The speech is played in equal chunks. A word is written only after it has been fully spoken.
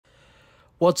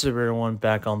What's up everyone,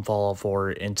 back on Fallout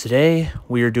 4, and today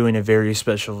we are doing a very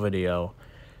special video.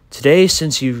 Today,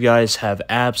 since you guys have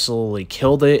absolutely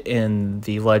killed it in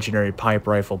the legendary pipe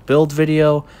rifle build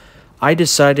video, I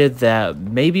decided that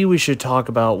maybe we should talk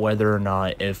about whether or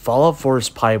not if Fallout 4's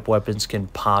pipe weapons can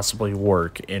possibly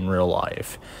work in real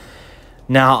life.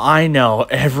 Now, I know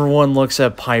everyone looks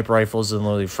at pipe rifles and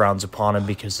literally frowns upon them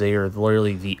because they are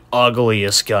literally the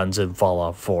ugliest guns in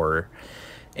Fallout 4.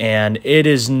 And it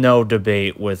is no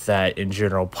debate with that in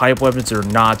general. Pipe weapons are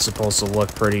not supposed to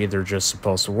look pretty, they're just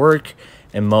supposed to work.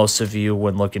 And most of you,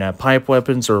 when looking at pipe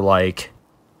weapons, are like,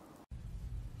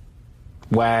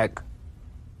 whack.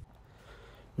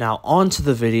 Now, on to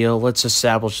the video, let's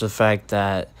establish the fact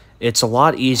that it's a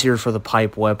lot easier for the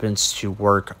pipe weapons to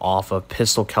work off of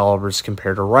pistol calibers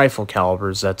compared to rifle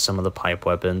calibers that some of the pipe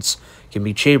weapons can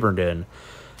be chambered in.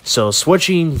 So,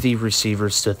 switching the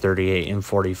receivers to 38 and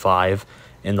 45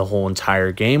 in the whole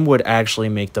entire game would actually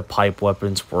make the pipe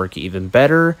weapons work even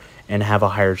better and have a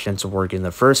higher chance of working in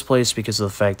the first place because of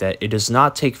the fact that it does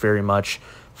not take very much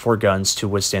for guns to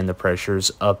withstand the pressures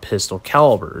of pistol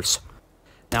calibers.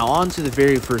 Now on to the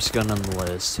very first gun on the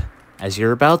list. As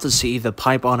you're about to see, the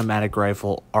pipe automatic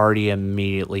rifle already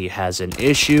immediately has an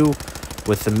issue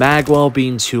with the magwell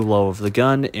being too low of the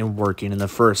gun and working in the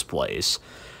first place.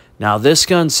 Now this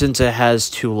gun, since it has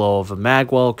too low of a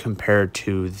magwell compared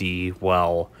to the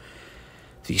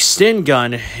Sten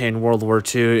gun in World War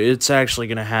II, it's actually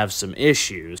going to have some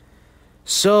issues.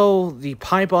 So the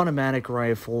pipe automatic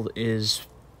rifle is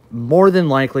more than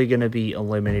likely going to be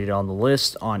eliminated on the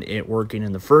list on it working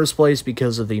in the first place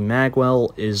because of the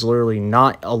magwell is literally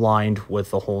not aligned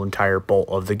with the whole entire bolt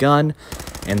of the gun.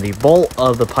 And the bolt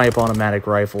of the pipe automatic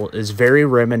rifle is very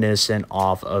reminiscent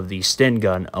off of the Sten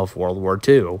gun of World War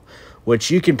II, which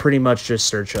you can pretty much just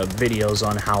search up videos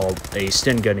on how a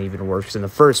Sten gun even works in the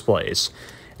first place.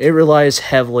 It relies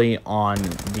heavily on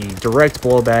the direct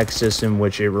blowback system,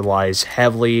 which it relies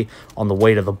heavily on the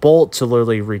weight of the bolt to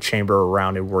literally rechamber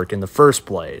around and work in the first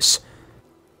place.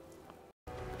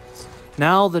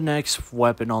 Now the next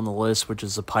weapon on the list, which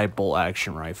is the pipe bolt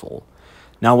action rifle.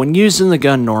 Now when using the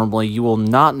gun normally, you will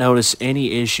not notice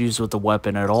any issues with the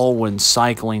weapon at all when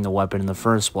cycling the weapon in the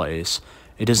first place.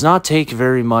 It does not take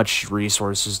very much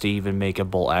resources to even make a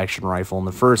bolt action rifle in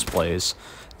the first place.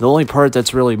 The only part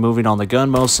that's really moving on the gun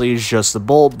mostly is just the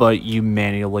bolt, but you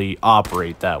manually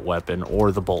operate that weapon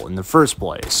or the bolt in the first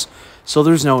place. So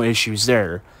there's no issues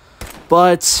there.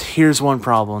 But here's one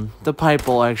problem. The pipe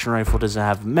bolt action rifle doesn't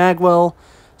have a magwell,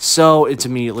 so it's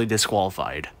immediately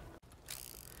disqualified.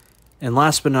 And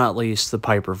last but not least, the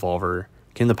pipe revolver.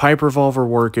 Can the pipe revolver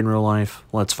work in real life?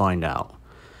 Let's find out.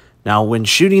 Now, when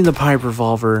shooting the pipe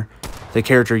revolver, the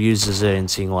character uses it in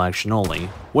single action only,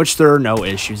 which there are no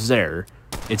issues there.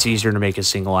 It's easier to make a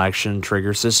single action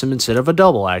trigger system instead of a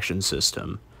double action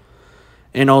system.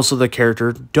 And also the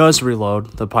character does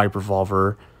reload the pipe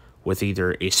revolver with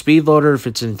either a speed loader if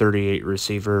it's in 38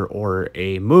 receiver or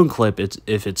a moon clip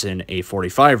if it's in a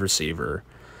 45 receiver.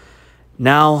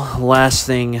 Now, last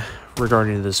thing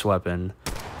regarding this weapon,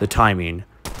 the timing.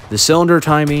 The cylinder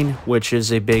timing, which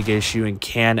is a big issue and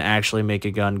can actually make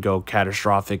a gun go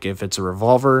catastrophic if it's a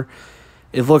revolver.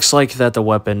 It looks like that the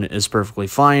weapon is perfectly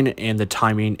fine and the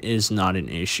timing is not an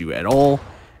issue at all.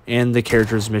 And the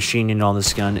character's machining on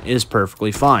this gun is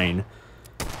perfectly fine.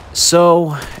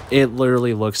 So it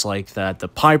literally looks like that the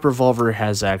pipe revolver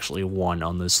has actually won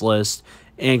on this list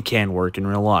and can work in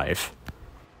real life.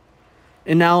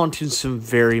 And now onto some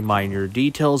very minor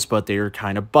details, but they are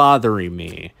kind of bothering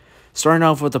me. Starting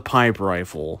off with the pipe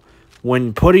rifle.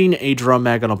 When putting a drum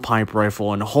mag on a pipe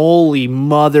rifle, and holy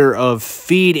mother of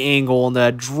feed angle on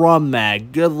that drum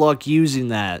mag, good luck using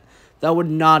that. That would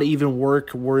not even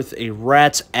work worth a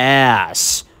rat's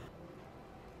ass.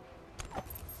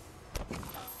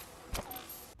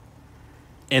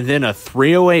 And then a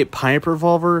 308 pipe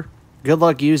revolver, good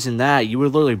luck using that. You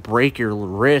would literally break your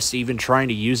wrist even trying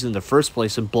to use it in the first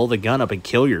place and blow the gun up and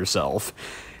kill yourself.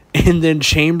 And then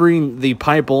chambering the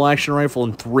pipe bolt action rifle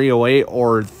in 308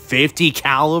 or 50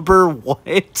 caliber?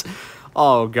 What?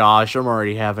 Oh gosh, I'm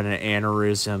already having an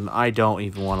aneurysm. I don't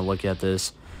even want to look at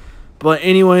this. But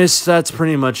anyways, that's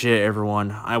pretty much it,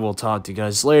 everyone. I will talk to you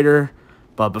guys later.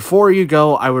 But before you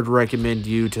go, I would recommend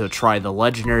you to try the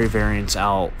legendary variants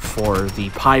out for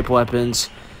the pipe weapons.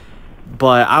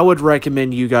 But I would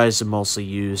recommend you guys to mostly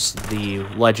use the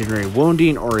legendary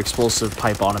wounding or explosive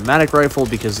pipe automatic rifle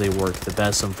because they work the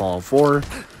best in Fallout 4.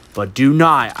 But do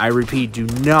not, I repeat, do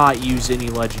not use any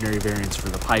legendary variants for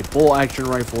the pipe bolt action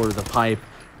rifle or the pipe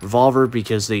revolver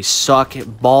because they suck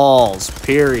balls,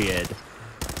 period.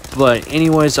 But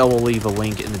anyways, I will leave a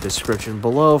link in the description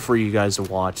below for you guys to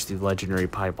watch the legendary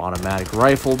pipe automatic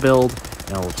rifle build.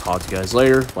 And I will talk to you guys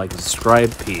later. Like and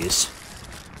subscribe. Peace.